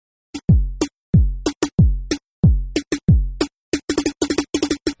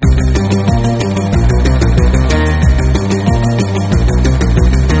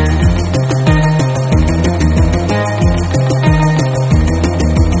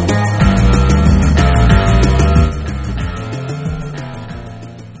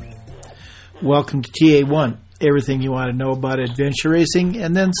Welcome to TA1, everything you want to know about adventure racing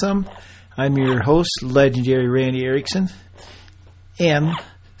and then some. I'm your host, legendary Randy Erickson. And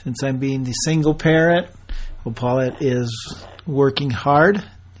since I'm being the single parent, well, Paulette is working hard,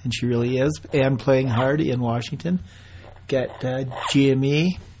 and she really is, and playing hard in Washington. Got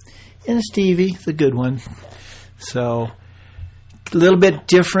GME and Stevie, the good one. So, a little bit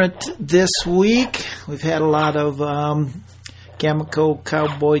different this week. We've had a lot of Cameco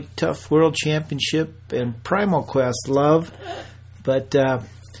Cowboy Tough World Championship and Primal Quest love, but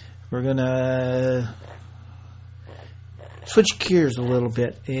we're going to switch gears a little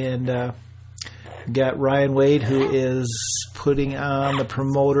bit, and we got Ryan Wade, who is putting on the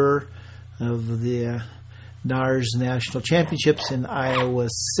promoter of the NARS National Championships in Iowa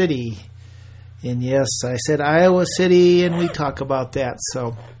City. And yes, I said Iowa City, and we talk about that.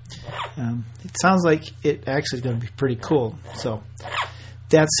 So it sounds like it actually is going to be pretty cool. So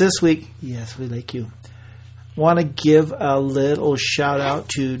that's this week. Yes, we like you. Want to give a little shout out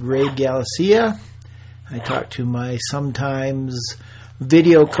to Ray Galicia. I talked to my sometimes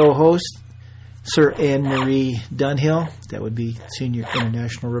video co-host, Sir Anne-Marie Dunhill. That would be senior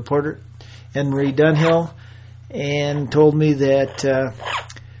international reporter, Anne-Marie Dunhill, and told me that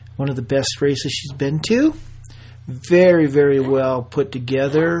one of the best races she's been to. Very, very well put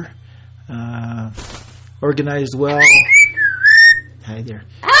together. Organized well. Hi there.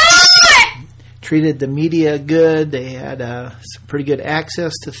 Treated the media good. They had some pretty good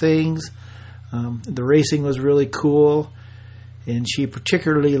access to things. The racing was really cool. And she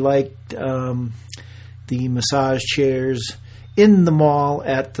particularly liked the massage chairs in the mall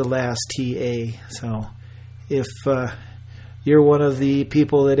at the last TA. So if you're one of the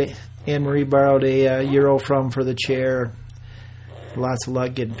people that Anne-Marie borrowed a euro from for the chair, lots of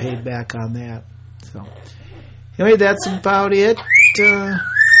luck getting paid back on that. So anyway, that's about it.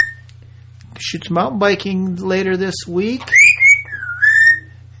 Shoot some mountain biking later this week.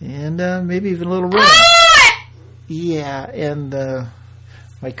 And maybe even a little running. Yeah, and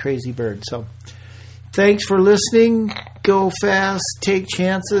my crazy bird. So thanks for listening. Go fast, take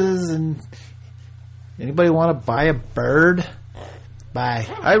chances, and anybody want to buy a bird? Bye.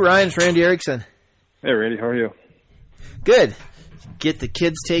 Hi, Ryan. It's Randy Erickson. Hey, Randy. How are you? Good. Get the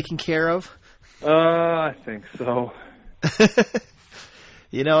kids taken care of? I think so.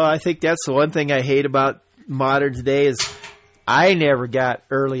 You know, I think that's the one thing I hate about modern today is I never got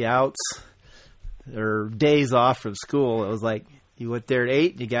early outs or days off from school. It was like you went there at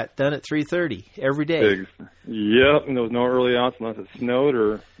 8 and you got done at 3:30 every day. Yep, and there was no early outs unless it snowed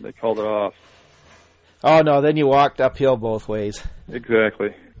or they called it off. Oh, no, then you walked uphill both ways.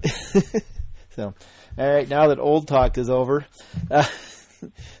 Exactly. So, all right, now that old talk is over.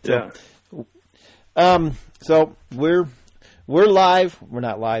 So we're live. We're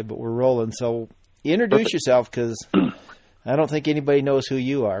not live, but we're rolling. So introduce yourself, because I don't think anybody knows who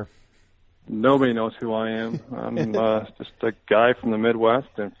you are. Nobody knows who I am. I'm just a guy from the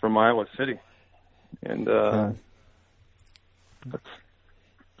Midwest and from Iowa City. And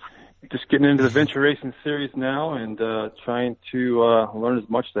just getting into the Venture Racing Series now and trying to learn as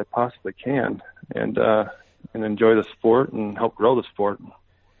much as I possibly can and enjoy the sport and help grow the sport.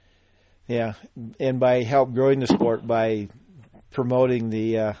 Yeah, and by help growing the sport, by promoting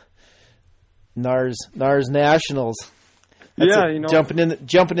the NARS Nationals. That's jumping in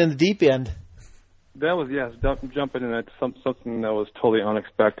the deep end. That was jumping in. That's something that was totally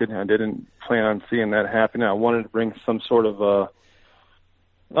unexpected. I didn't plan on seeing that happen. I wanted to bring some sort of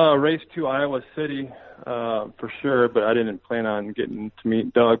race to Iowa City for sure, but I didn't plan on getting to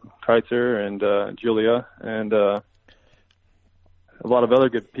meet Doug Kreitzer and Julia and a lot of other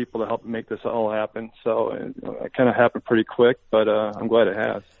good people to help make this all happen. So it kind of happened pretty quick, but I'm glad it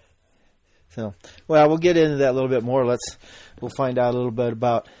has. So, well, we'll get into that a little bit more. We'll find out a little bit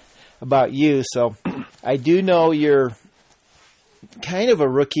about you. So, I do know you're kind of a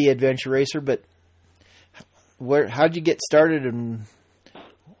rookie adventure racer, but how'd you get started and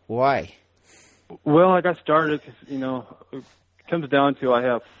why? Well, I got started because, it comes down to I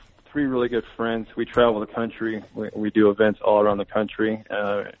have 3 really good friends. We travel the country. We do events all around the country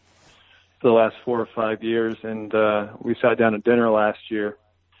for the last 4 or 5 years, and we sat down to dinner last year.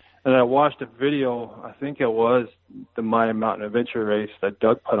 And I watched a video, I think it was the Maya Mountain Adventure Race that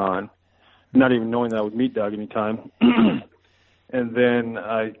Doug put on, not even knowing that I would meet Doug anytime. And then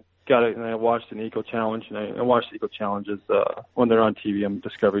I got it, and I watched an Eco Challenge, and I watched Eco Challenges when they're on TV on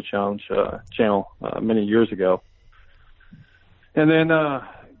Discovery Challenge channel many years ago. And then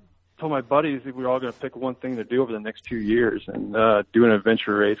told my buddies that we were all going to pick one thing to do over the next 2 years, and do an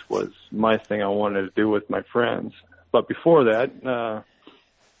adventure race was my thing I wanted to do with my friends. But before that,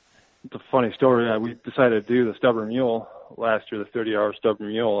 it's a funny story. We decided to do the Stubborn Mule last year, the 30-hour Stubborn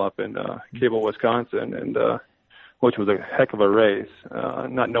Mule up in Cable, Wisconsin, and which was a heck of a race,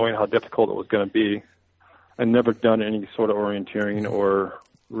 not knowing how difficult it was going to be. I'd never done any sort of orienteering or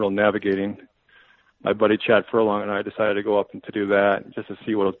real navigating. My buddy Chad Furlong and I decided to go up and to do that just to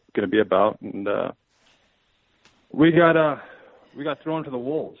see what it was going to be about, and we got thrown to the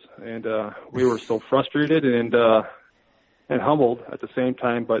wolves, and we were so frustrated and humbled at the same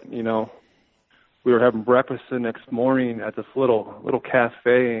time. But you know, we were having breakfast the next morning at this little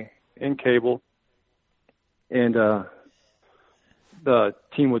cafe in Cable, and the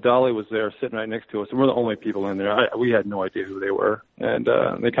team with Dolly was there sitting right next to us, and we're the only people in there. We had no idea who they were, and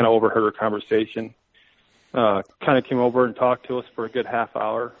they kind of overheard our conversation. Kind of came over and talked to us for a good half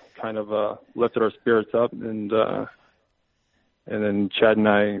hour, kind of lifted our spirits up, and then Chad and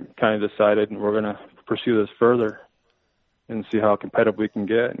I kind of decided we're going to pursue this further and see how competitive we can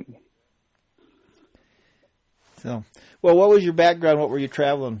get. So, well, what was your background? What were you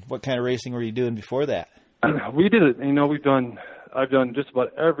traveling? What kind of racing were you doing before that? We did it. You know, I've done just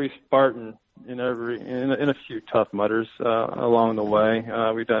about every Spartan in a few Tough Mudders along the way.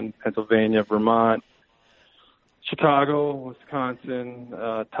 We've done Pennsylvania, Vermont, Chicago, Wisconsin,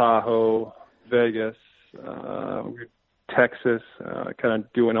 Tahoe, Vegas, Texas, kind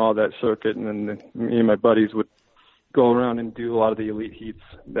of doing all that circuit, and then me and my buddies would go around and do a lot of the elite heats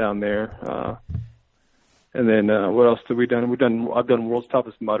down there. And then what else have we done? I've done World's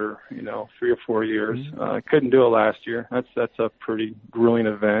Toughest Mudder, 3 or 4 years. Couldn't do it last year. That's a pretty grueling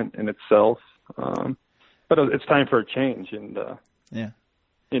event in itself. But it's time for a change, and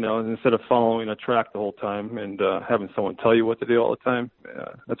instead of following a track the whole time and having someone tell you what to do all the time,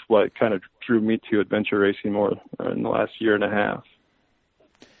 that's what kind of drew me to adventure racing more in the last year and a half.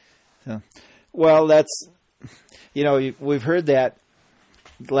 So, well, that's we've heard that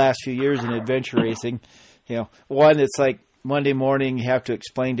the last few years in adventure racing. One, it's like Monday morning, you have to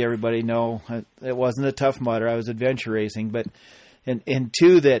explain to everybody, no, it wasn't a Tough Mudder, I was adventure racing. But, and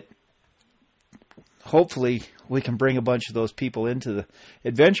two, that hopefully we can bring a bunch of those people into the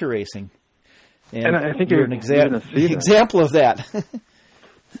adventure racing. And I think you're an example of that.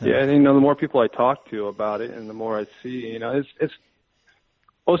 Yeah, and the more people I talk to about it and the more I see, it's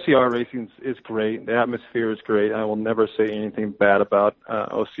OCR racing is great. The atmosphere is great. I will never say anything bad about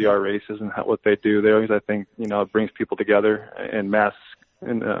OCR races and what they do there, because I think it brings people together in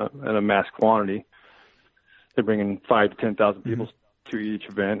a mass quantity. They're bringing 5,000 to 10,000 people to each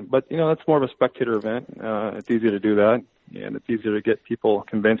event, but it's more of a spectator event. It's easier to do that, and it's easier to get people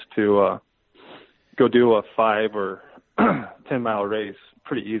convinced to go do a 5 or 10 mile race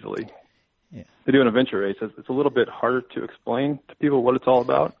pretty easily. Yeah. To do an adventure race, it's a little bit harder to explain to people what it's all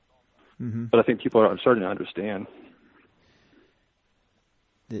about, but I think people are starting to understand.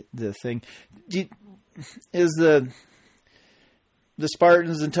 The thing is the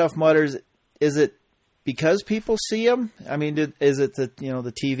Spartans and Tough Mudders. Is it because people see them? I mean, is it the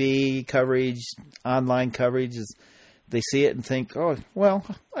TV coverage, online coverage? Is they see it and think, oh, well,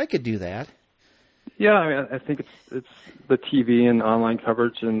 I could do that. Yeah, I mean, I think it's the TV and online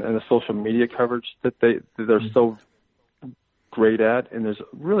coverage and the social media coverage that they're so great at, and there's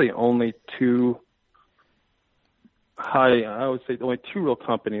really only only two real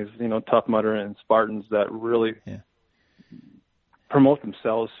companies, Tough Mudder and Spartans, that really promote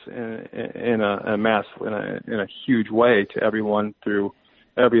themselves in a huge way to everyone through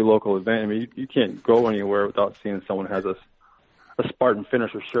every local event. I mean, you can't go anywhere without seeing someone has a Spartan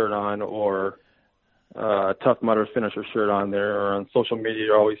finisher shirt on, or Tough Mudder finisher shirt on there, or on social media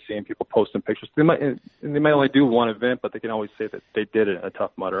you're always seeing people posting pictures. They might only do one event, but they can always say that they did it at a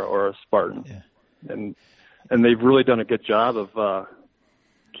Tough Mudder or a Spartan. Yeah. And they've really done a good job of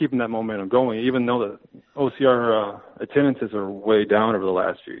keeping that momentum going, even though the OCR attendances are way down over the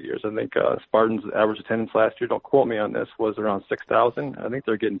last few years. I think Spartans' average attendance last year, don't quote me on this, was around 6,000. I think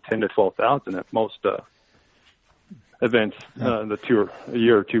they're getting 10 to 12,000 at most events a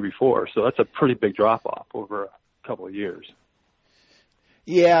year or two before. So that's a pretty big drop-off over a couple of years.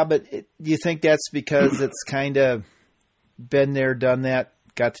 Yeah, but do you think that's because it's kind of been there, done that,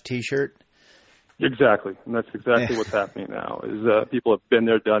 got the T-shirt? Exactly, and that's exactly what's happening now. Is people have been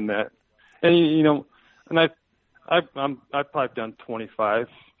there, done that, and and I've probably done 25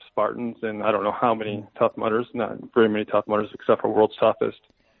 Spartans, and I don't know how many Tough Mudders. Not very many Tough Mudders, except for World's Toughest.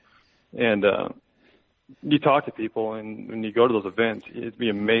 And you talk to people, and when you go to those events, you'd be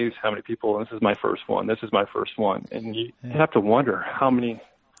amazed how many people. This is my first one. This is my first one, and you have to wonder how many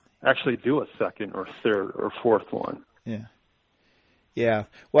actually do a second or third or fourth one. Yeah, yeah.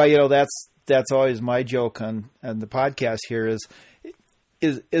 Well, that's always my joke on the podcast here is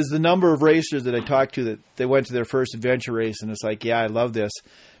is the number of racers that I talked to that they went to their first adventure race and it's like, yeah, I love this,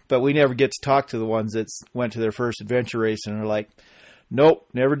 but we never get to talk to the ones that went to their first adventure race and are like, nope,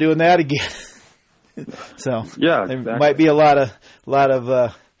 never doing that again. So yeah, there exactly. might be a lot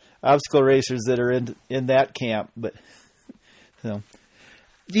of obstacle racers that are in that camp, but so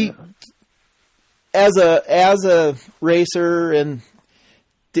as a racer and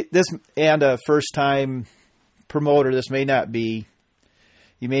this and a first time promoter, this may not be,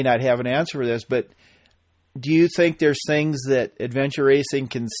 you may not have an answer for this, but do you think there's things that adventure racing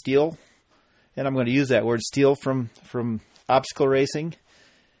can steal? And I'm going to use that word, steal, from obstacle racing.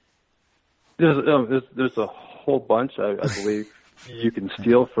 There's a whole bunch, I believe, you can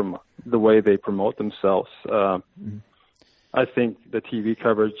steal from the way they promote themselves. I think the TV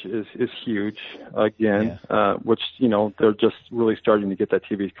coverage is huge again, which, they're just really starting to get that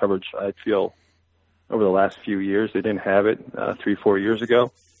TV coverage, I feel, over the last few years. They didn't have it 3-4 years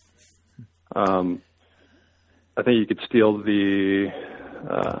ago. I think you could steal the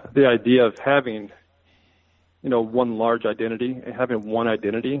idea of having, one large identity, and having one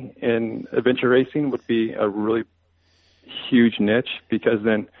identity in adventure racing would be a really huge niche, because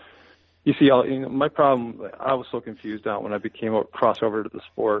then you see my problem, I was so confused out when I became a crossover to the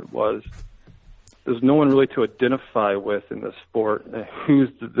sport, was there's no one really to identify with in the sport, who's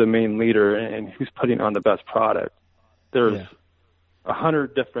the main leader and who's putting on the best product. There's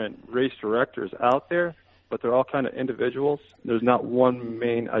 100 different race directors out there, but they're all kind of individuals. There's not one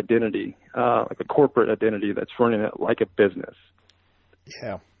main identity, like a corporate identity that's running it like a business.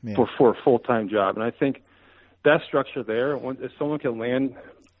 Yeah. For a full-time job. And I think that structure there, if someone can land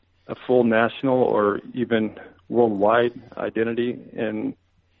a full national or even worldwide identity and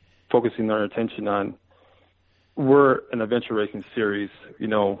focusing their attention on, we're an adventure racing series,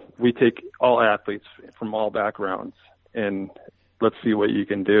 we take all athletes from all backgrounds and let's see what you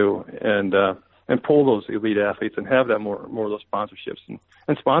can do, and pull those elite athletes and have that more of those sponsorships.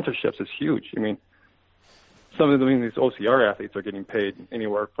 And sponsorships is huge. I mean, these OCR athletes are getting paid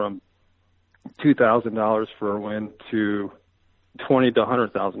anywhere from $2,000 for a win to $20,000 to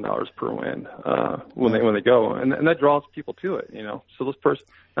 $100,000 per win when they go, and that draws people to it. So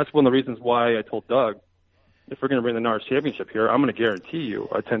that's one of the reasons why I told Doug, if we're going to bring the NARS Championship here, I'm going to guarantee you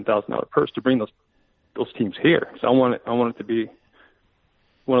a $10,000 purse to bring those teams here. So I want it to be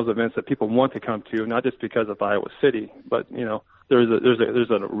one of those events that people want to come to, not just because of Iowa City, but there's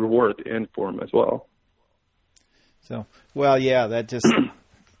a reward at the end for them as well. So, that just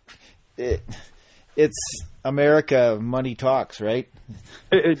it's America. Money talks, right?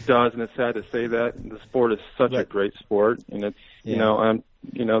 It does, and it's sad to say that the sport is such a great sport, and it's the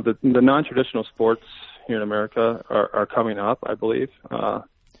non-traditional sports here in America are coming up, I believe.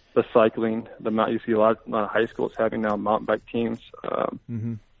 The cycling, you see a lot of high schools having now mountain bike teams.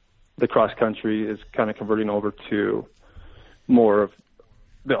 The cross country is kind of converting over to more of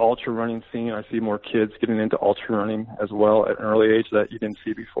the ultra running scene. I see more kids getting into ultra running as well at an early age that you didn't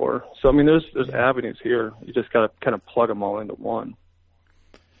see before. So I mean, there's avenues here. You just got to kind of plug them all into one.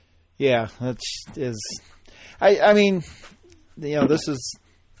 Yeah, I mean, this is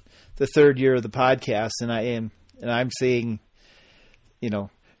the third year of the podcast, and I'm seeing,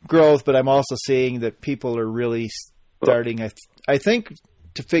 growth, but I'm also seeing that people are really starting, I think,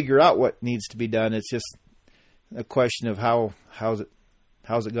 to figure out what needs to be done. It's just a question of how's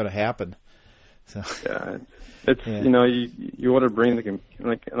it going to happen. So it's you want to bring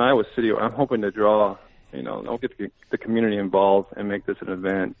like in Iowa City. I'm hoping to draw, I'll get the community involved and make this an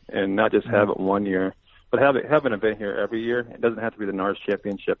event, and not just have it one year, but have an event here every year. It doesn't have to be the NARS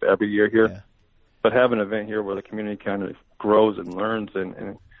Championship every year here, but have an event here where the community kind of grows and learns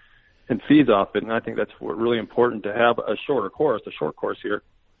and feeds off it. And I think that's really important, to have a short course here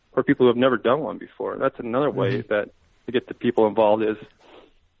for people who have never done one before. That's another way that to get the people involved is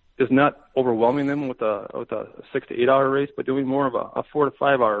not overwhelming them with a 6 to 8 hour race, but doing more of a 4 to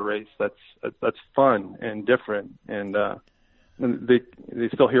 5 hour race that's fun and different. And they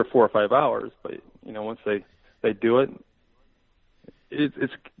still hear 4 or 5 hours, but once they do it,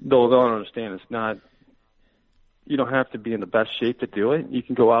 they'll understand it's not. You don't have to be in the best shape to do it. You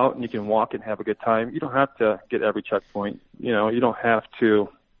can go out and you can walk and have a good time. You don't have to get every checkpoint. You don't have to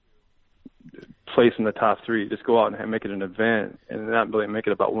place in the top 3. Just go out and make it an event, and not really make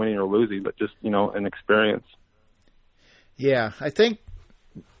it about winning or losing, but just, an experience. Yeah, I think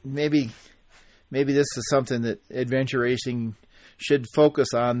maybe this is something that adventure racing should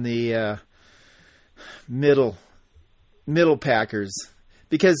focus on, the middle packers,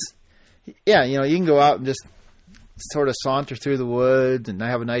 because you can go out and just sort of saunter through the woods and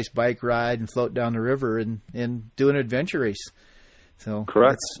have a nice bike ride and float down the river and do an adventure race. So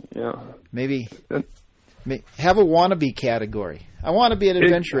Correct. Yeah. Maybe have a wannabe category. I want to be an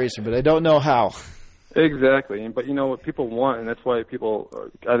adventure racer, but I don't know how. Exactly. But you know what people want, and that's why people,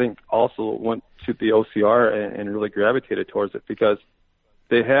 I think, also went to the OCR and really gravitated towards it, because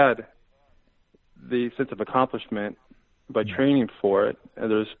they had the sense of accomplishment by training for it, and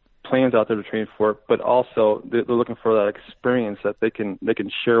there's plans out there to train for it, but also they're looking for that experience that they can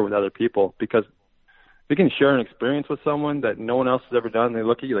share with other people, because if you can share an experience with someone that no one else has ever done, and they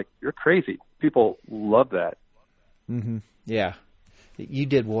look at you like, you're crazy. People love that. Mm-hmm. Yeah. You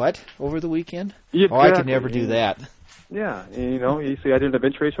did what over the weekend? Exactly. Oh, I could never do that. Yeah, you know, you say I did an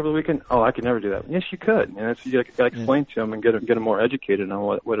adventure race over the weekend. Oh, I could never do that. Yes, you could. And that's, you got to explain to them and get them more educated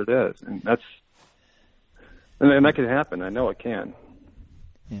on what it is, and that can happen. I know it can.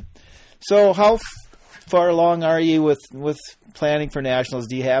 Yeah. So, how far along are you with planning for nationals?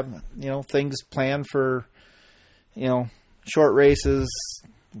 Do you have things planned for short races?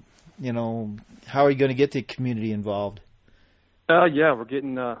 How are you going to get the community involved? Yeah, we're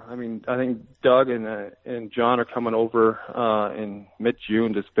getting. I think Doug and John are coming over in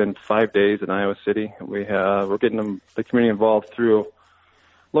mid-June to spend 5 days in Iowa City. We're getting the community involved through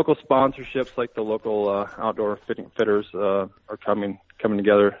local sponsorships, like the local outdoor fitters are coming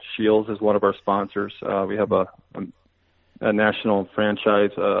together. Shields is one of our sponsors. We have a national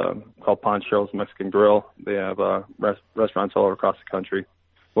franchise called Ponchero's Mexican Grill. They have restaurants all over across the country.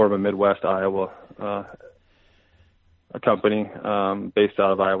 More of a Midwest Iowa a company based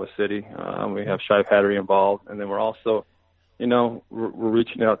out of Iowa City. We have Shive Hattery involved, and then we're also, we're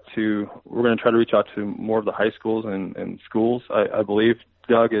reaching out to. We're going to try to reach out to more of the high schools and schools. I believe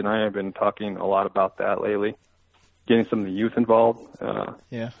Doug and I have been talking a lot about that lately, getting some of the youth involved.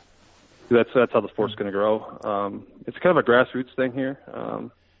 Yeah, that's how the sport's going to grow. It's kind of a grassroots thing here.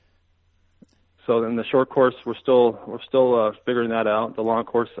 So in the short course, we're still figuring that out. The long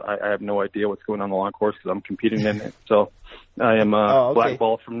course, I have no idea what's going on in the long course because I'm competing in it. So I am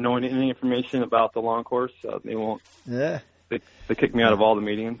blackballed from knowing any information about the long course. They won't. Yeah. They kick me out of all the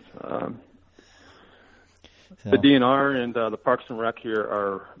meetings. The DNR and the Parks and Rec here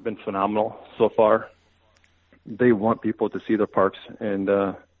are been phenomenal so far. They want people to see their parks and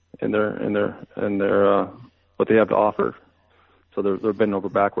their what they have to offer. So they're bending over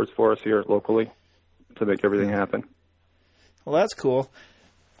backwards for us here locally to make everything happen. Well, that's cool.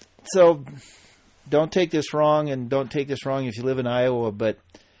 So don't take this wrong, and don't take this wrong if you live in Iowa, but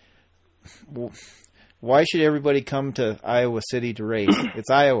why should everybody come to Iowa City to race? It's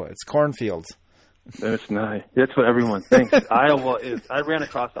Iowa. It's cornfields. That's nice. That's what everyone thinks. Iowa is. I ran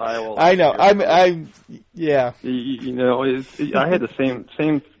across Iowa. I know. Yeah. I had the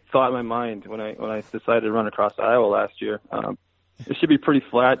same thought in my mind when I decided to run across Iowa last year. It should be pretty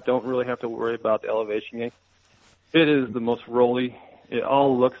flat. Don't really have to worry about the elevation gain. It is the most rolly. It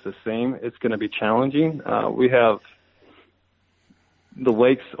all looks the same. It's going to be challenging. We have the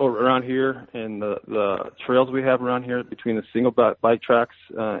lakes around here and the trails we have around here between the single bike tracks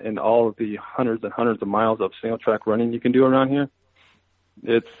and all of the hundreds and hundreds of miles of single track running you can do around here.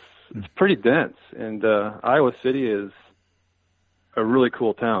 It's pretty dense, and Iowa City is a really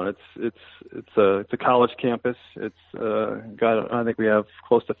cool town. It's a college campus. It's I think we have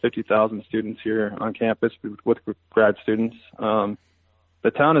close to 50,000 students here on campus with grad students.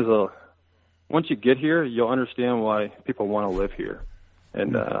 The town is once you get here, you'll understand why people want to live here.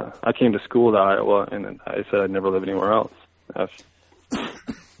 And I came to school to Iowa, and I said I'd never live anywhere else.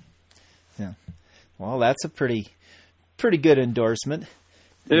 Yeah. Well, that's a pretty good endorsement.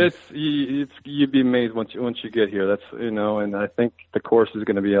 You'd be amazed once you get here. That's and I think the course is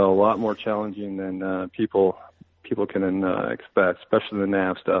going to be a lot more challenging than people can expect, especially the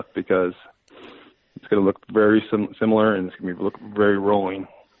nav stuff, because it's going to look very similar and it's going to look very rolling.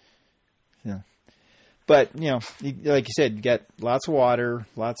 Yeah, but like you said, you got lots of water,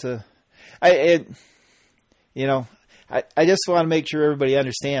 lots of. I just want to make sure everybody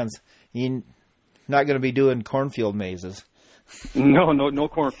understands. You're not going to be doing cornfield mazes. No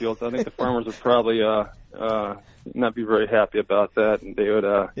cornfields. I think the farmers would probably not be very happy about that, and they would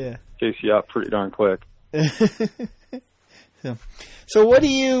chase you out pretty darn quick. So what do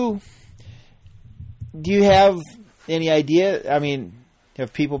you have any idea? I mean,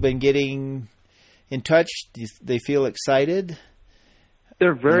 have people been getting in touch? Do they feel excited?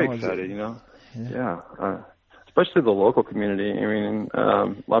 They're very excited, Yeah. Especially the local community. I mean,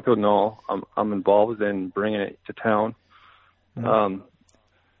 a lot of people know I'm involved in bringing it to town. I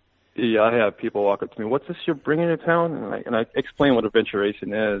have people walk up to me, "What's this you're bringing to town?" And I explain what adventure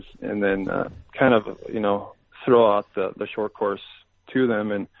racing is, and then kind of throw out the short course to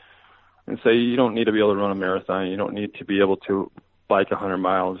them and say you don't need to be able to run a marathon. You don't need to be able to bike 100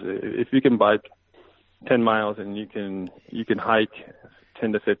 miles. If you can bike 10 miles and you can hike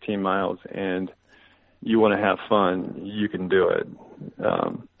 10 to 15 miles and you want to have fun, you can do it.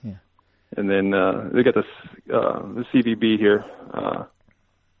 And then they got this the CVB here,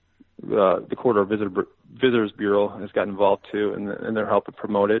 the Corridor Visitors Bureau has got involved too, and they're helping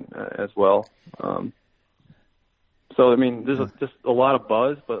promote it as well. So I mean, there's just a lot of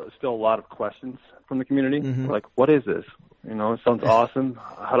buzz, but still a lot of questions from the community. Like, what is this? You know, it sounds awesome.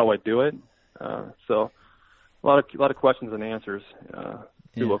 How do I do it? So a lot of questions and answers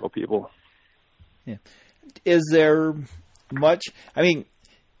to local people. Yeah. Is there much? I mean,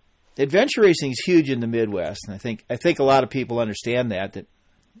 adventure racing is huge in the Midwest, and I think a lot of people understand that.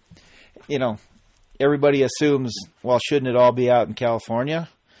 You know, everybody assumes, well, shouldn't it all be out in California?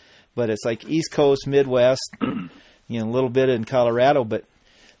 But it's like East Coast, Midwest, you know, a little bit in Colorado. But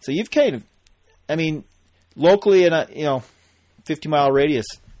so you've kind of, I mean, locally in a 50-mile radius,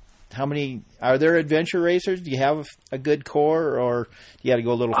 how many are there adventure racers? Do you have a good core, or you got to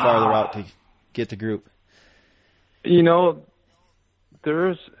go a little farther out to get the group? You know,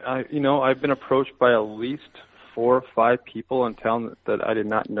 I've been approached by at least 4 or 5 people in town that I did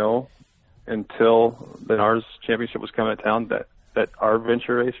not know until the NARS championship was coming to town that are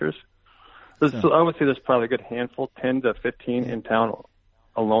adventure racers. So I would say there's probably a good handful, 10 to 15 in town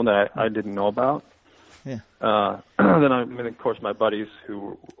alone that I didn't know about. Yeah. Then of course, my buddies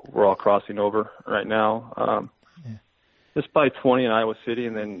who we're all crossing over right now. There's probably 20 in Iowa City,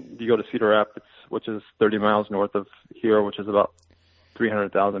 and then you go to Cedar Rapids, which is 30 miles north of here, which is about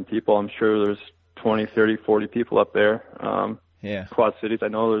 300,000 people. I'm sure there's 20, 30, 40 people up there. Quad Cities, I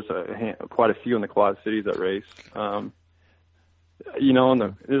know there's quite a few in the Quad Cities that race.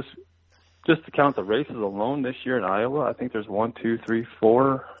 There's just to count the races alone this year in Iowa, I think there's 1, 2, 3,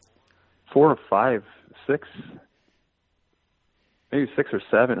 4 or 5, 6, maybe 6 or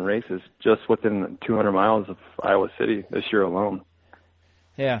 7 races just within 200 miles of Iowa City this year alone.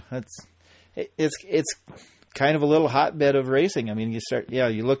 Yeah, it's kind of a little hotbed of racing. I mean,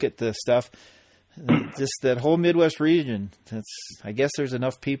 you look at the stuff, just that whole Midwest region. I guess there's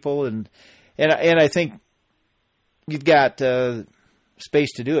enough people, and I think you've got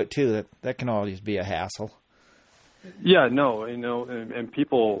space to do it too. That can always be a hassle. Yeah, no, and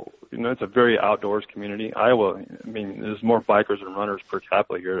people, it's a very outdoors community. Iowa, I mean, there's more bikers and runners per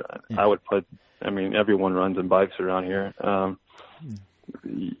capita here. I would put, everyone runs and bikes around here.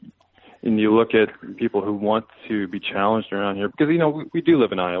 And you look at people who want to be challenged around here, because, we do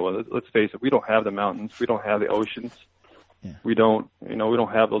live in Iowa. Let's face it, we don't have the mountains. We don't have the oceans. Yeah. We don't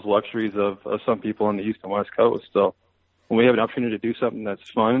have those luxuries of some people on the East and West Coast. So when we have an opportunity to do something that's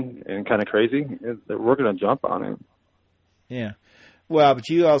fun and kind of crazy, we're going to jump on it. Yeah. Well, but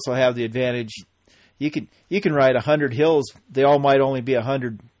you also have the advantage. You can ride 100 hills. They all might only be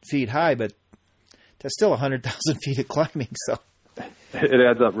 100 feet high, but that's still 100,000 feet of climbing. So it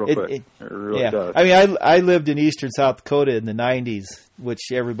adds up real quick. It really does. I mean, I lived in eastern South Dakota in the 90s,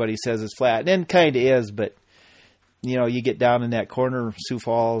 which everybody says is flat, and kind of is, but you get down in that corner, Sioux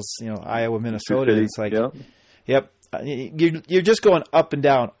Falls, Iowa, Minnesota, it's like, yep, you're just going up and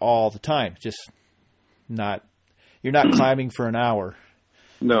down all the time. Just you're not climbing for an hour.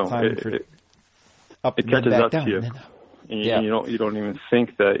 No, it catches up to you. And you don't even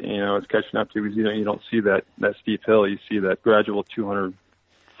think that it's catching up to you, because you don't see that steep hill. You see that gradual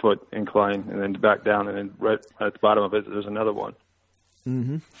 200-foot incline, and then back down, and then right at the bottom of it, there's another one.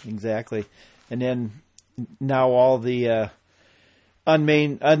 Mm-hmm. Exactly. And then now all the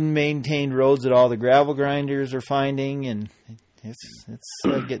unmaintained roads that all the gravel grinders are finding, and it's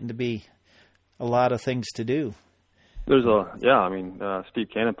getting to be a lot of things to do. There's Steve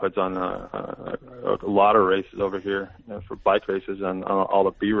Cannon puts on a lot of races over here for bike races on all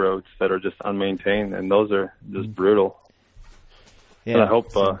the B roads that are just unmaintained, and those are just brutal. Yeah. And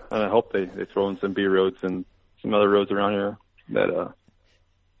I hope they throw in some B roads and some other roads around here that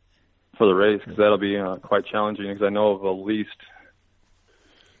for the race, because that'll be quite challenging. Because I know of at least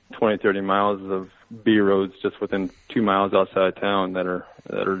 20, 30 miles of B roads just within 2 miles outside town that are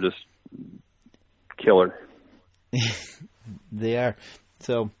just killer. They are.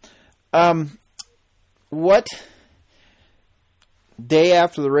 So, what day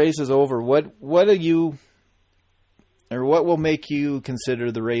after the race is over, what do you, or what will make you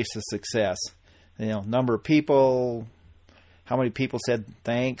consider the race a success? Number of people, how many people said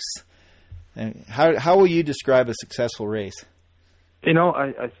thanks, and how will you describe a successful race?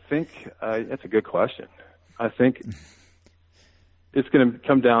 I think that's a good question. I think it's going to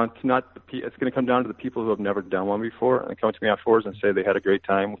come down to it's going to come down to the people who have never done one before and come to me afterwards and say they had a great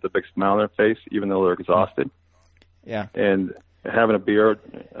time with a big smile on their face, even though they're exhausted. Yeah. And having a beer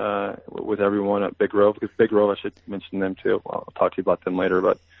with everyone at Big Grove, because Big Grove, I should mention them too. I'll talk to you about them later,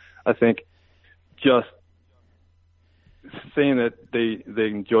 but I think just saying that they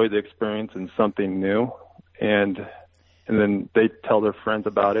enjoyed the experience and something new, and then they tell their friends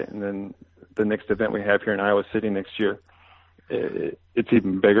about it, and then the next event we have here in Iowa City next year, it's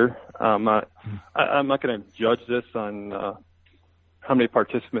even bigger. I'm not going to judge this on how many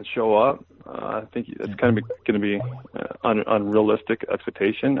participants show up. I think it's kind of going to be unrealistic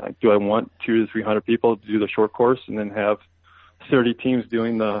expectation. Do I want 200 to 300 people to do the short course and then have 30 teams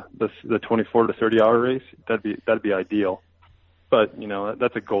doing the 24 to 30 hour race? That'd be ideal. But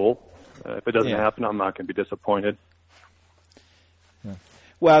that's a goal. If it doesn't happen, I'm not going to be disappointed. Yeah.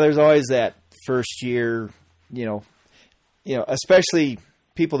 Well, there's always that first year, especially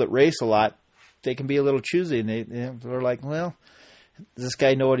people that race a lot, they can be a little choosy, and they're like, well, does this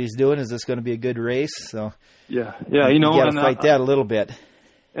guy know what he's doing? Is this going to be a good race? So yeah, you got to fight that a little bit.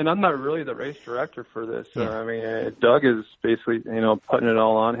 And I'm not really the race director for this. I mean, Doug is basically, putting it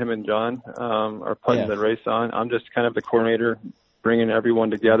all on. Him and John are putting the race on. I'm just kind of the coordinator, bringing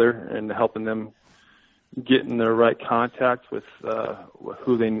everyone together and helping them get in the right contact with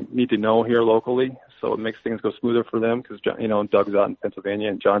who they need to know here locally, so it makes things go smoother for them, because Doug's out in Pennsylvania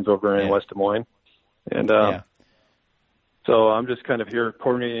and John's over in West Des Moines, and so I'm just kind of here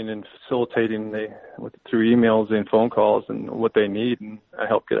coordinating and facilitating through emails and phone calls and what they need, and I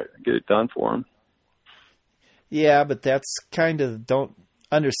help get it done for them. Yeah, but that's kind of, don't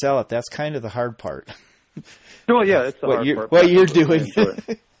undersell it. That's kind of the hard part. Well, yeah, it's the hard part. What you're doing.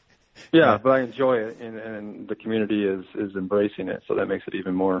 Yeah, but I enjoy it, and the community is embracing it, so that makes it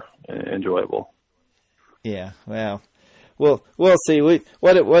even more enjoyable. Yeah, well, we'll see.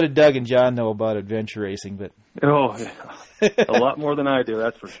 What did Doug and John know about adventure racing? But a lot more than I do,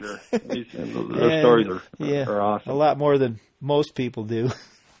 that's for sure. Their stories are awesome. A lot more than most people do.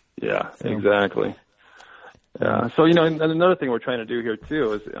 Yeah, exactly. Yeah. So and another thing we're trying to do here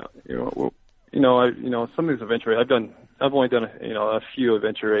too is some of these adventure races I've only done a few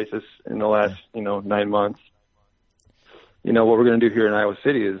adventure races in the last 9 months. What we're going to do here in Iowa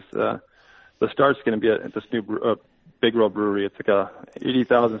City is the start's going to be at this new Big Grove Brewery. It's like a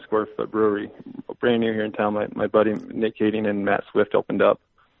 80,000 square foot brewery, brand new here in town. My buddy Nick Kading and Matt Swift opened up,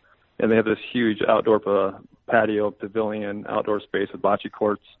 and they have this huge outdoor patio, pavilion, outdoor space with bocce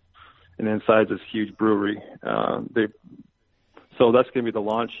courts, and inside this huge brewery. So that's going to be the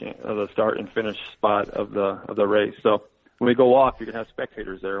launch of the start and finish spot of the race. So when we go off, you're going to have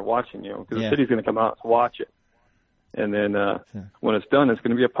spectators there watching you, because the city's going to come out to watch it. And then when it's done, it's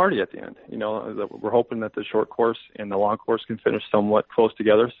going to be a party at the end. We're hoping that the short course and the long course can finish somewhat close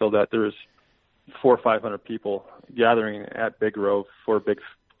together, so that there's 400 or 500 people gathering at Big Grove for big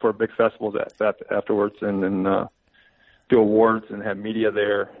festivals afterwards, and then do awards and have media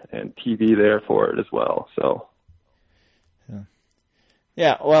there and TV there for it as well. So.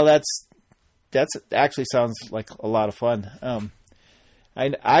 Yeah, well, that's actually sounds like a lot of fun.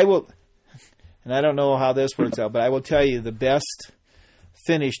 I will, and I don't know how this works out, but I will tell you the best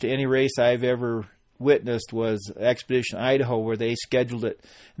finish to any race I've ever witnessed was Expedition Idaho, where they scheduled it.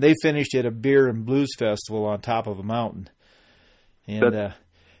 They finished at a beer and blues festival on top of a mountain. And that's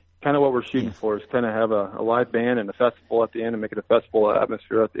kind of what we're shooting for, is kind of have a live band and a festival at the end, and make it a festival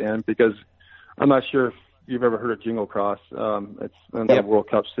atmosphere at the end, because I'm not sure if you've ever heard of Jingle Cross. It's in the World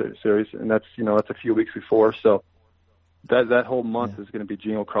Cup series, and that's a few weeks before. So that whole month is going to be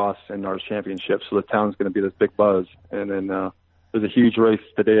Jingle Cross and our championship. So the town's going to be this big buzz. And then there's a huge race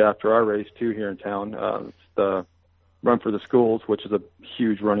the day after our race too here in town. It's the Run for the Schools, which is a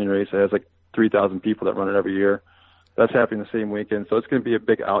huge running race. It has like 3,000 people that run it every year. That's happening the same weekend. So it's going to be a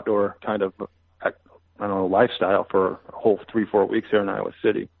big outdoor kind of lifestyle for a whole 3-4 weeks here in Iowa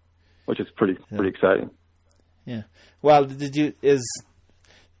City, which is pretty exciting. Yeah. Well, did you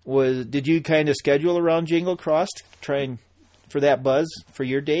kind of schedule around Jingle Cross to try for that buzz for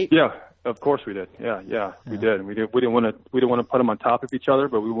your date? Yeah, of course we did. Yeah, we did. We didn't want to put them on top of each other,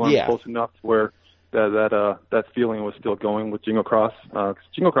 but we wanted them close enough to where that feeling was still going with Jingle Cross.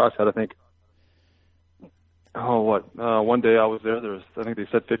 Jingle Cross had, I think, one day I was there. I think they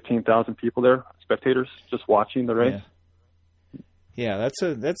said 15,000 people there, spectators, just watching the race. Yeah, it's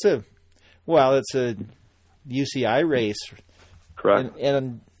a UCI race. Correct.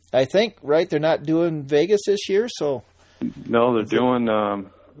 And I think, they're not doing Vegas this year, so. No, they're doing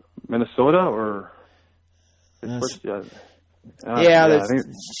Minnesota or. They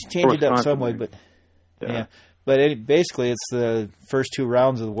changed it up some way, but basically it's the first 2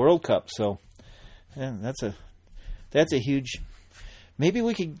 rounds of the World Cup. So, that's a huge. Maybe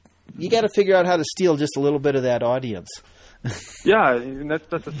you got to figure out how to steal just a little bit of that audience. Yeah, and that's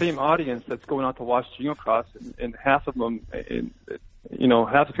the same audience that's going out to watch Jingle Cross, and half of them,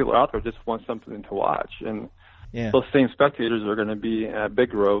 half the people out there just want something to watch, and those same spectators are going to be at Big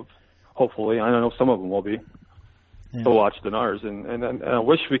Grove, hopefully. I know some of them will be to watch the NARS, and I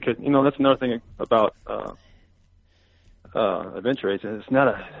wish we could. That's another thing about adventure racing. It's not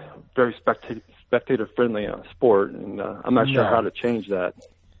a very spectator-friendly sport, and I'm not sure how to change that.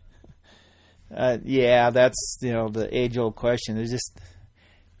 That's the age-old question. It's just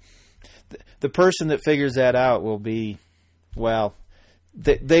the person that figures that out will be, they'll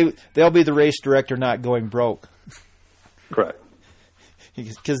be the race director not going broke. Correct.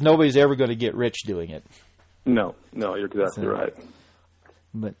 Because nobody's ever going to get rich doing it. No, you're exactly right.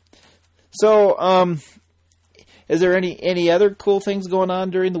 But so, is there any other cool things going on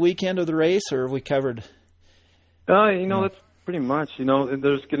during the weekend of the race, or have we covered? That's pretty much.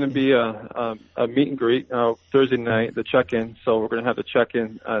 There's going to be a meet and greet Thursday night, the check-in. So we're going to have the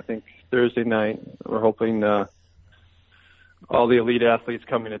check-in, I think, Thursday night. We're hoping all the elite athletes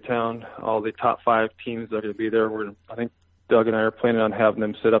coming to town, all the top 5 teams that are going to be there. I think Doug and I are planning on having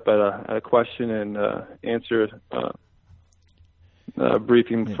them sit up at a question and answer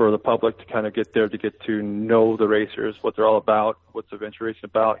briefing for the public to kind of get to know the racers, what they're all about, what's adventure racing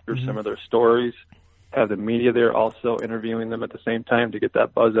about, hear some of their stories. Have the media there also interviewing them at the same time to get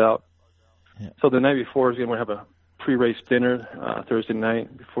that buzz out. Yeah. So the night before is going to have a pre-race dinner Thursday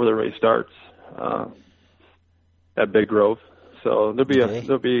night before the race starts at Big Grove. So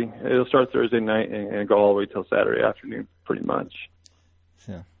it'll start Thursday night and go all the way till Saturday afternoon, pretty much.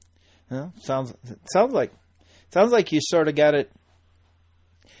 So, sounds like you sort of got it.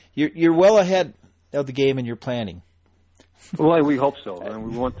 You're well ahead of the game in your planning. Well, we hope so, and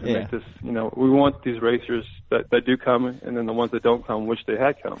we want to make this. We want these racers that do come, and then the ones that don't come, wish they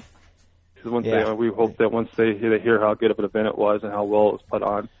had come. Because we hope that once they hear how good of an event it was and how well it was put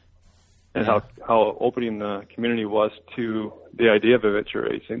on, and how opening the community was to the idea of adventure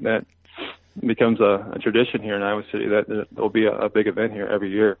racing, that becomes a tradition here in Iowa City. That there'll be a big event here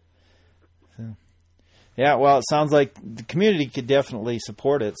every year. Yeah, well, it sounds like the community could definitely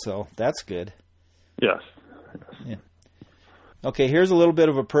support it, so that's good. Yes. Yeah. Okay, here's a little bit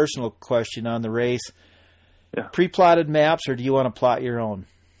of a personal question on the race. Yeah. Pre-plotted maps, or do you want to plot your own?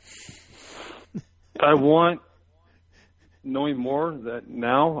 I want, knowing more that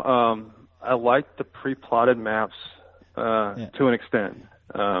now, I like the pre-plotted maps to an extent.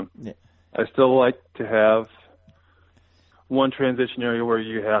 I still like to have one transition area where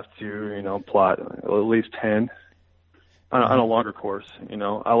you have to, plot at least 10 on a longer course.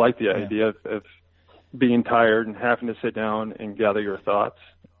 I like the idea of being tired and having to sit down and gather your thoughts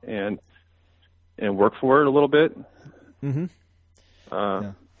and work for it a little bit. Mm-hmm.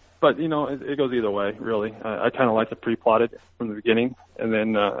 But, it goes either way, really. I kind of like to pre-plot it from the beginning, and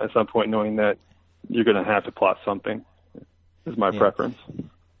then at some point knowing that you're going to have to plot something is my preference.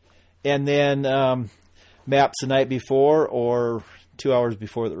 And then maps the night before or 2 hours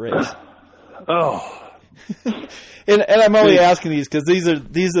before the race? And I'm only asking these because these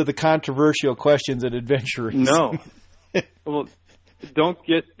are the controversial questions at adventure racing. No. Well, don't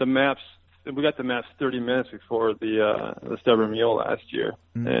get the maps. We got the maps 30 minutes before the Stubborn Mule last year.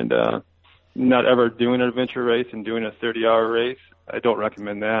 And not ever doing an adventure race and doing a 30-hour race, I don't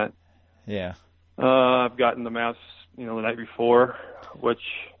recommend that. Yeah. I've gotten the maps, the night before, which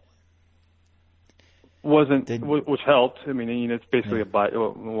which helped. I mean, it's basically a bike. The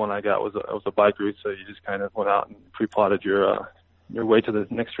one I got was a bike route, so you just kind of went out and pre-plotted your way to the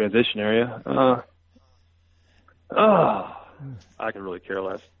next transition area. I could really care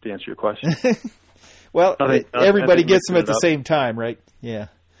less to answer your question. Well, everybody gets them at the same time, right? Yeah.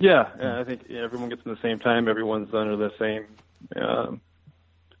 Yeah, I think everyone gets them at the same time. Everyone's under the same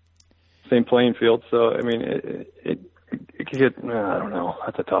playing field. So, I mean, it could get, I don't know.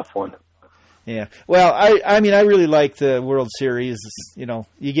 That's a tough one. Yeah. Well, I mean, I really like the World Series. You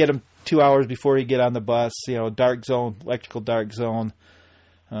get them 2 hours before you get on the bus, dark zone, electrical dark zone.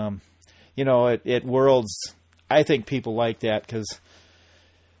 At Worlds, I think people like that because,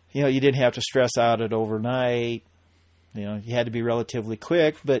 you didn't have to stress out it overnight. You had to be relatively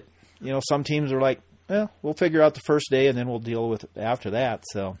quick, but, some teams are like, well, we'll figure out the first day and then we'll deal with it after that.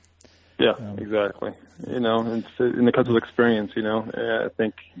 So. Yeah, exactly. And it comes with experience, I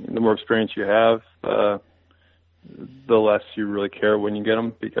think the more experience you have, the less you really care when you get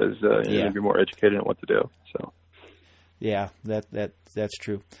them because you're going to be more educated on what to do. So. Yeah, that's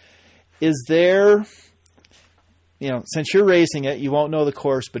true. Is there, since you're racing it, you won't know the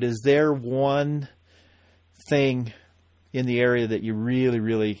course, but is there one thing in the area that you really,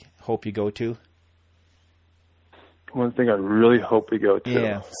 really hope you go to? one thing I really hope we go to.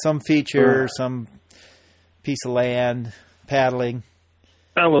 Yeah, some feature, some piece of land, paddling.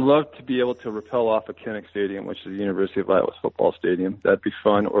 I would love to be able to rappel off of Kinnick Stadium, which is the University of Iowa's football stadium. That'd be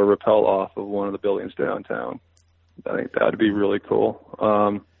fun, or rappel off of one of the buildings downtown. I think that would be really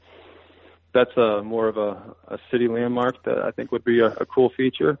cool. That's more of a city landmark that I think would be a cool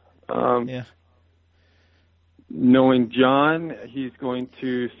feature. Yeah. Knowing John, he's going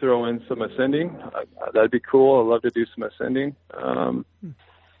to throw in some ascending. That'd be cool. I'd love to do some ascending. And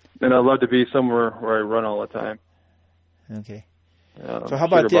I'd love to be somewhere where I run all the time. Okay. So how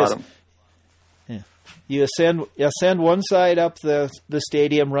about this? Yeah. You ascend one side up the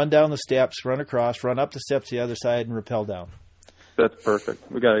stadium, run down the steps, run across, run up the steps the other side, and rappel down. That's perfect.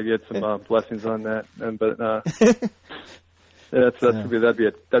 We got to get some blessings on that. But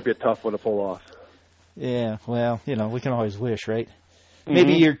that'd be a tough one to pull off. Yeah. Well, we can always wish, right?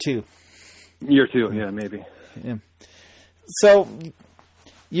 Maybe year 2. Year 2, yeah, maybe. Yeah. So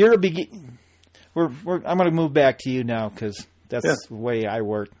you're I'm going to move back to you now because that's the way I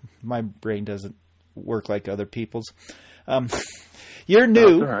work. My brain doesn't work like other people's. You're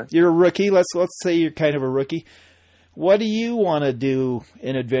new. Right. You're a rookie. Let's say you're kind of a rookie. What do you want to do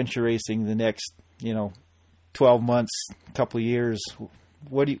in adventure racing the next, 12 months, couple of years?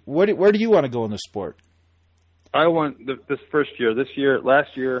 Where do you want to go in the sport? I want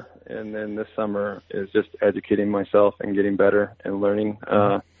last year, and then this summer is just educating myself and getting better and learning,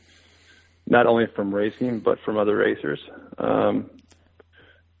 not only from racing but from other racers. And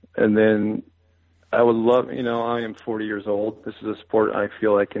then I would love, I am 40 years old. This is a sport I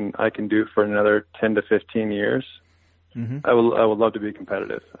feel I can do for another 10 to 15 years. Mm-hmm. I would love to be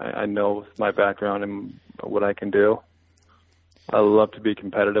competitive. I know my background and what I can do. I love to be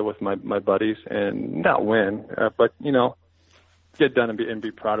competitive with my buddies and not win, but get done and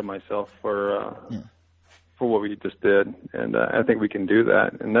be proud of myself for what we just did. And I think we can do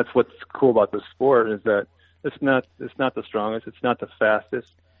that. And that's what's cool about this sport is that it's not the strongest, it's not the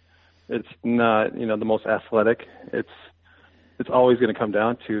fastest, it's not the most athletic. It's always going to come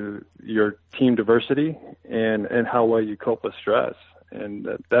down to your team diversity and how well you cope with stress. And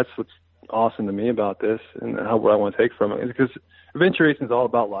that's what's awesome to me about this and what I want to take from it. Because adventure racing is all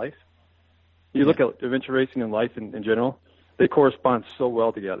about life. You look at adventure racing and life in general, they correspond so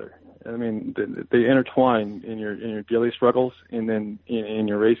well together. I mean, they intertwine in your daily struggles and then in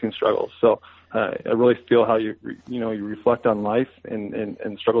your racing struggles. So I really feel how you reflect on life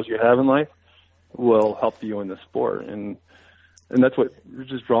and struggles you have in life will help you in the sport. And that's what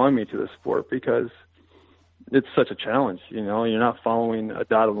just drawing me to the sport because it's such a challenge. You're not following a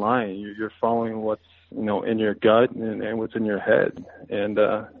dotted line. You're following what's in your gut and what's in your head, and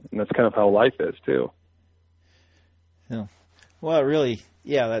that's kind of how life is too. Yeah. Well, really,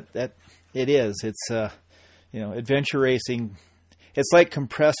 that it is. It's adventure racing. It's like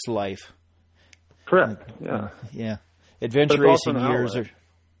compressed life. Correct. Yeah. Yeah. Adventure racing years are.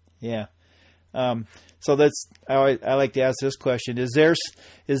 Yeah. So that's I like to ask this question: Is there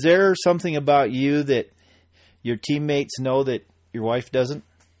something about you that your teammates know that your wife doesn't?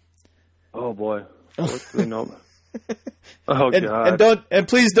 Oh boy, they know. Oh God! And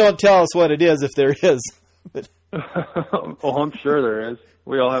please don't tell us what it is if there is. But. Oh, I'm sure there is.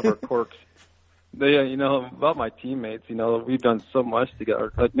 We all have our quirks. They, about my teammates. We've done so much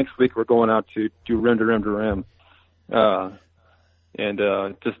together. Like next week, we're going out to do rim to rim to rim, and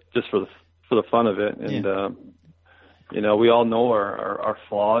just for the fun of it. And we all know our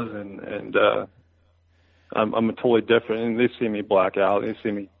flaws, and I'm totally different. And they've seen me black out. They've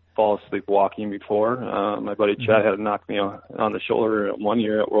seen me fall asleep walking before. My buddy Chad had to knock me on the shoulder one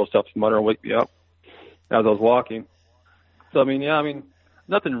year at World Tough Mudder and wake me up as I was walking. So nothing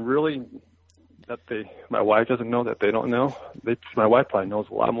really that my wife doesn't know that they don't know. My wife probably knows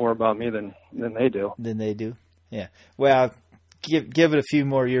a lot more about me than they do. Than they do. Yeah. Well, give it a few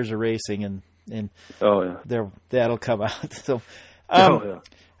more years of racing and that'll come out. So I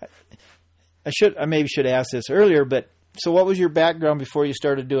maybe should ask this earlier, but so what was your background before you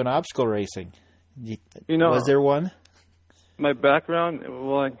started doing obstacle racing? Was there one? My background, I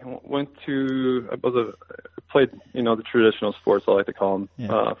played, the traditional sports, I like to call them,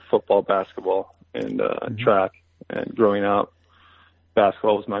 football, basketball, and track. And growing up,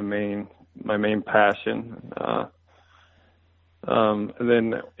 basketball was my main passion. And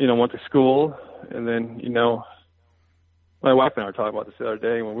then, went to school, and then, my wife and I were talking about this the other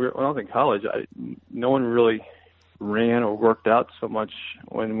day. When I was in college, no one really ran or worked out so much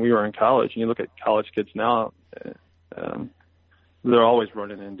when we were in college. And you look at college kids now, they're always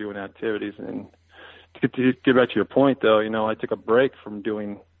running and doing activities. And to get back to your point, though, I took a break from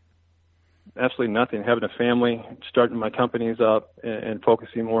doing absolutely nothing. Having a family, starting my companies up, and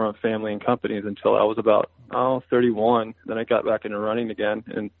focusing more on family and companies until I was about 31. Then I got back into running again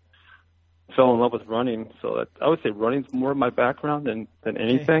and fell in love with running. So I would say running's more my background than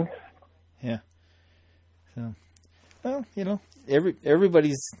anything. Okay. Yeah. So, well,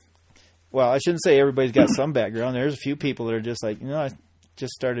 everybody's. Well, I shouldn't say everybody's got some background. There's a few people that are just like, I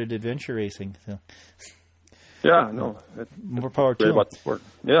just started adventure racing. So. Yeah, no. More power to them. About the sport.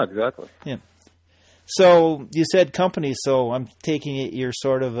 Yeah, exactly. Yeah. So you said company. So I'm taking it you're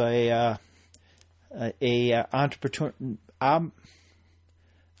sort of a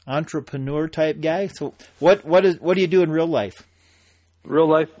entrepreneur type guy. So what do you do in real life? Real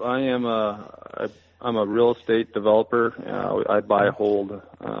life, I'm a real estate developer. I buy, hold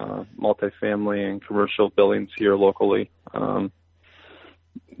multifamily and commercial buildings here locally.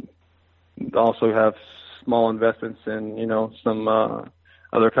 Also have small investments in, some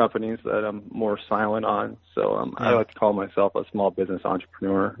other companies that I'm more silent on. So I like to call myself a small business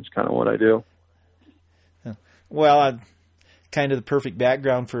entrepreneur. It's kind of what I do. Well, kind of the perfect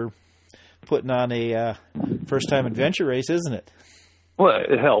background for putting on a first-time adventure race, isn't it? Well,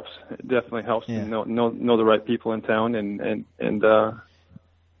 it helps. It definitely helps Yeah. to know the right people in town and to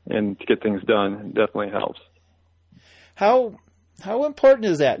get things done. It definitely helps. How important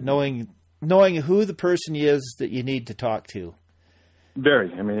is that, knowing who the person is that you need to talk to?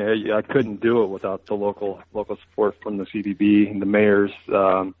 Very. I mean, I couldn't do it without the local support from the CDB and the mayors,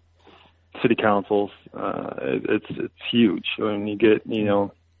 city councils. It's huge when you get,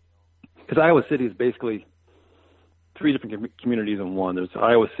 because Iowa City is basically 3 different communities in one. There's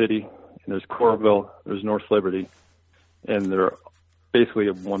Iowa City, and there's Coralville, there's North Liberty, and they're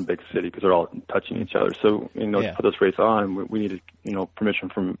basically one big city because they're all touching each other. So, to put this race on, we needed, permission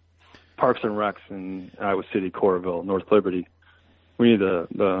from Parks and Recs in Iowa City, Coralville, North Liberty. We need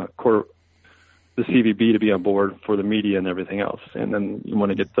the CVB to be on board for the media and everything else, and then you want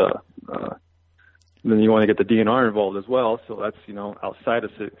to get the DNR involved as well. So that's outside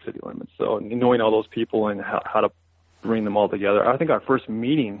of city limits. So knowing all those people and how to bring them all together. I think our first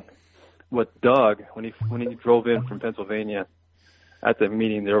meeting with Doug when he drove in from Pennsylvania. At the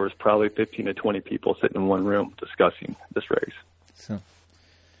meeting, there was probably 15 to 20 people sitting in one room discussing this race. So,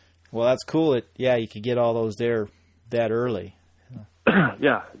 well, that's cool. You could get all those there that early.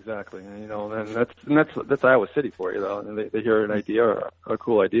 Yeah, exactly. And that's Iowa City for you, though. And they hear an idea or a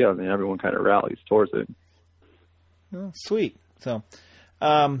cool idea, and then everyone kind of rallies towards it. Oh, sweet. So,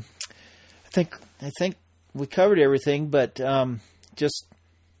 I think we covered everything, but just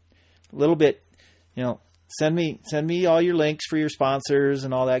a little bit, send me all your links for your sponsors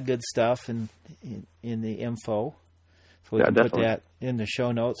and all that good stuff in the info, so we can definitely put that in the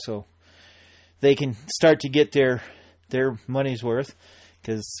show notes so they can start to get their money's worth,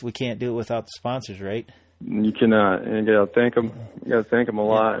 because we can't do it without the sponsors, right? You can and you gotta thank them. You gotta thank them a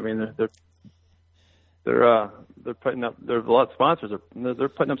lot. I mean, they're putting up. There's a lot of sponsors. They're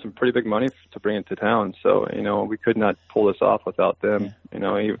putting up some pretty big money to bring it to town. So we could not pull this off without them.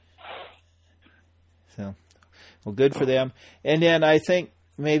 Yeah. So, well, good for them. And then I think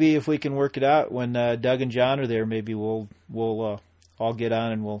maybe if we can work it out when Doug and John are there, maybe we'll all get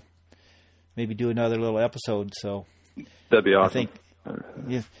on and we'll maybe do another little episode. So that'd be awesome. I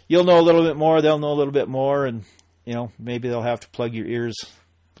think you'll know a little bit more. They'll know a little bit more, and maybe they'll have to plug your ears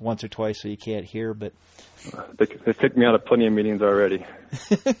once or twice so you can't hear. But they kicked me out of plenty of meetings already.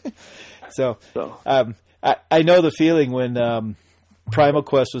 So. I know the feeling when Primal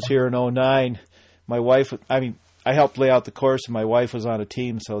Quest was here in 2009. My wife, I helped lay out the course, and my wife was on a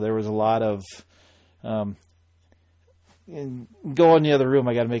team, so there was a lot of go in the other room.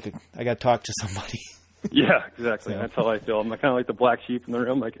 I got to talk to somebody. Yeah, exactly. So. That's how I feel. I'm kind of like the black sheep in the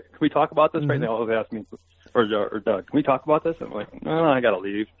room. Like, can we talk about this right now? They always ask me, or Doug, can we talk about this? I'm like, no, I got to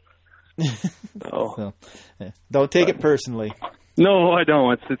leave. So, don't take it personally. No, I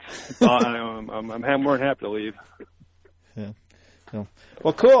don't. I'm more than happy to leave. Yeah. So,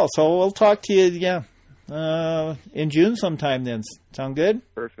 well, cool. So we'll talk to you, in June sometime then. Sound good?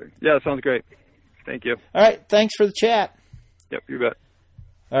 Perfect. Yeah, that sounds great. Thank you. All right. Thanks for the chat. Yep, you bet.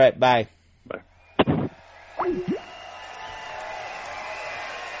 All right. Bye. Bye.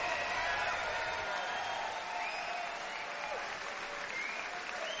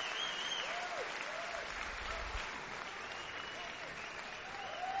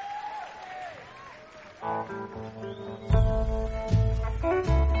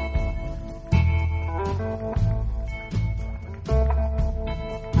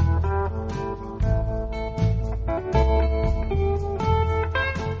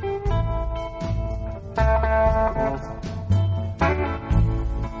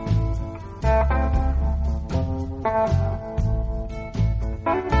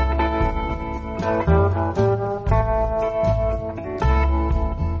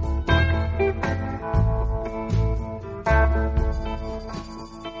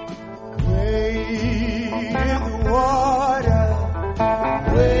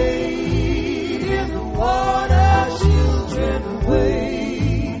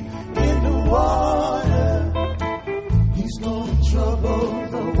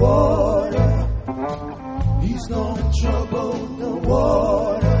 He's gonna trouble the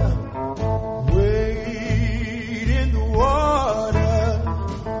water. Wade in the water.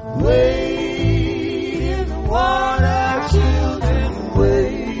 Wade in the water, children.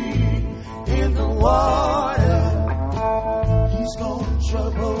 Wade in the water. He's gonna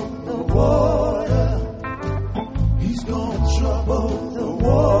trouble the water. He's gonna trouble the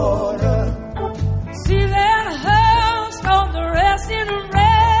water. See that house on the resting red.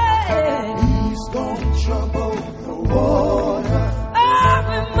 He's gonna trouble the water. Oh,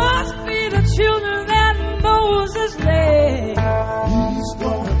 we must be the children that Moses led. He's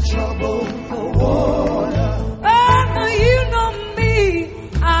gonna trouble the water. Oh, now you know me,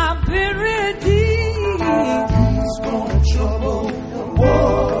 I've been redeemed. He's gonna trouble the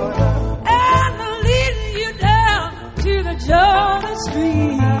water. And I'm leading you down to the Jordan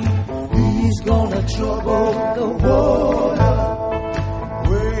Street. He's gonna trouble the water.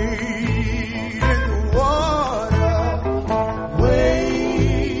 Wade in the water.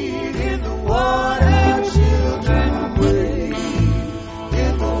 Wade in the water, children. Wade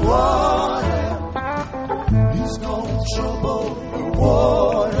in the water. He's gonna trouble the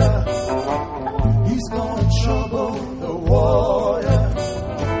water. He's gonna trouble the water.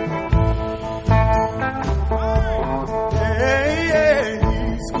 Hey, hey,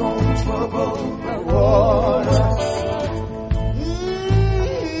 he's gonna trouble the water.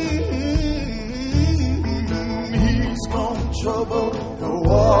 He's gonna trouble the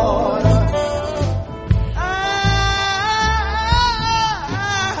water.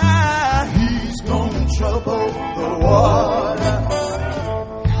 He's gonna trouble the water.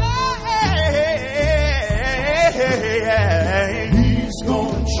 He's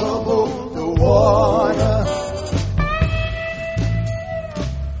gonna trouble the water.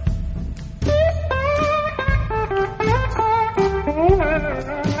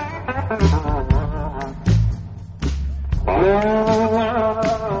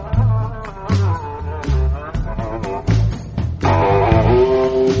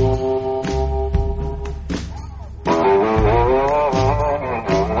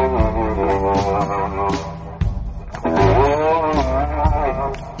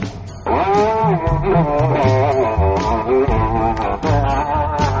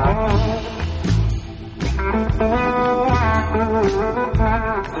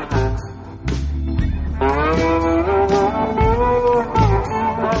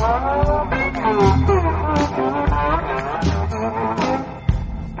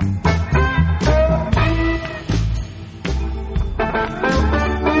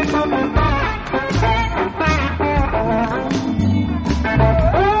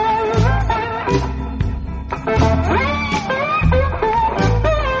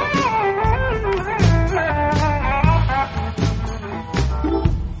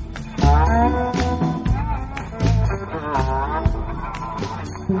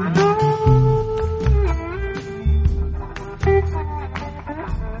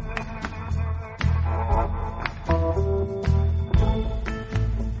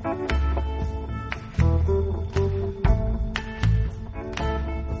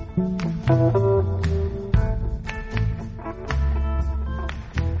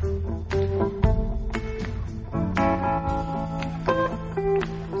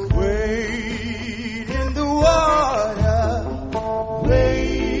 Wade in the water.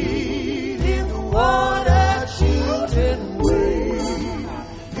 Wade in the water, children. Wade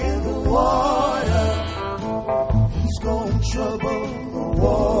in the water. He's gonna trouble the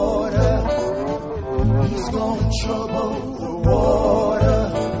water. He's gonna trouble the water.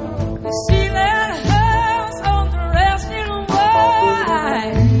 You see that house on the resting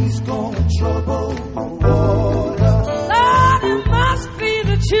white. He's gonna trouble the water. Lord, it must be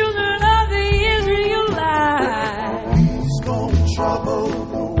the children of the Israelites. He's gonna trouble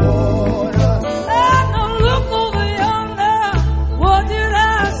the water. And now look over yonder, what did I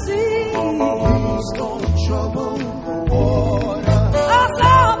see? He's gonna trouble the water. I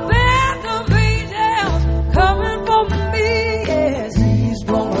saw a band of angels coming for me. Yes, He's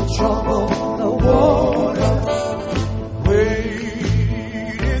gonna trouble the water.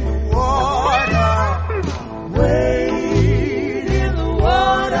 Wade in the water. Wade in the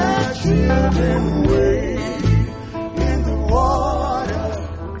water, children. Wade in the water.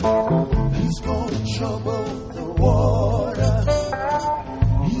 He's gonna trouble the water.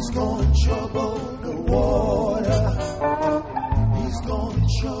 He's gonna trouble the water. He's gonna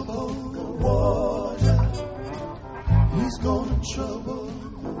trouble the water. He's gonna trouble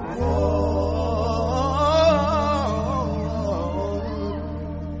the water.